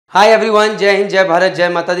Hi everyone, Jai Hind, Jai Bharat, Jai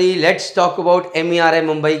Mata Di. Let's talk about MERI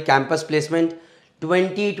Mumbai Campus Placement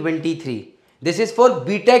 2023. This is for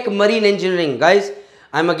BTech Marine Engineering. Guys,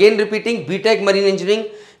 I'm again repeating BTech Marine Engineering.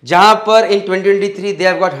 जहाँ पर in 2023 they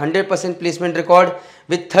have got 100% placement record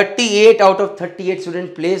with 38 out of 38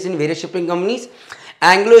 students placed in various shipping companies.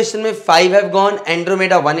 Anglo-Eastern में 5 have gone,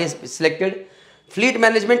 Andromeda 1 is selected. Fleet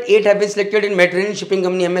Management 8 have been selected in Mediterranean Shipping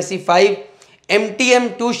Company MSc 5.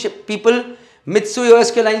 MTM 2 people. Mitsui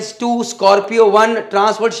OSK Lines 2, Scorpio 1,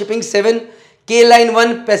 Transport Shipping 7, K Line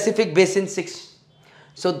 1, Pacific Basin 6.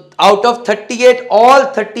 So out of 38, all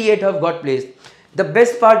 38 have got placed. The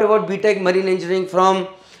best part about BTech Marine Engineering from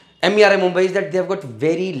MERI Mumbai is that they have got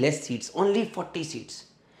very less seats, only 40 seats.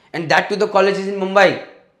 And that too the college is in Mumbai,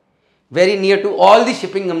 very near to all the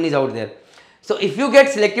shipping companies out there. So if you get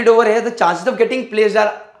selected over here, the chances of getting placed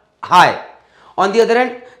are high. On the other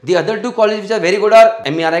hand, the other two colleges which are very good are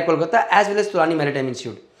MERI Kolkata as well as Tulani Maritime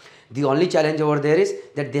Institute. The only challenge over there is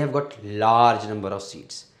that they have got large number of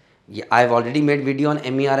seats. Yeah, I have already made video on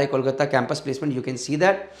MERI Kolkata campus placement. You can see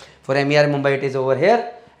that. For MERI Mumbai it is over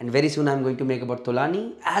here, and very soon I am going to make about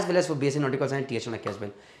Tulani as well as for BSc Nautical Science TH1 as well.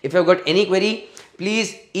 If you have got any query,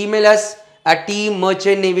 please email us at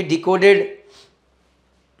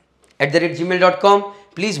teammerchantnavydecoded@gmail.com.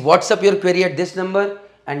 Please WhatsApp your query at this number.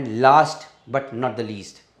 And last but not the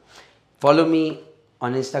least, follow me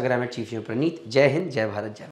on Instagram at Chief Praneet. Jai Hind, Jai Bharat, Jai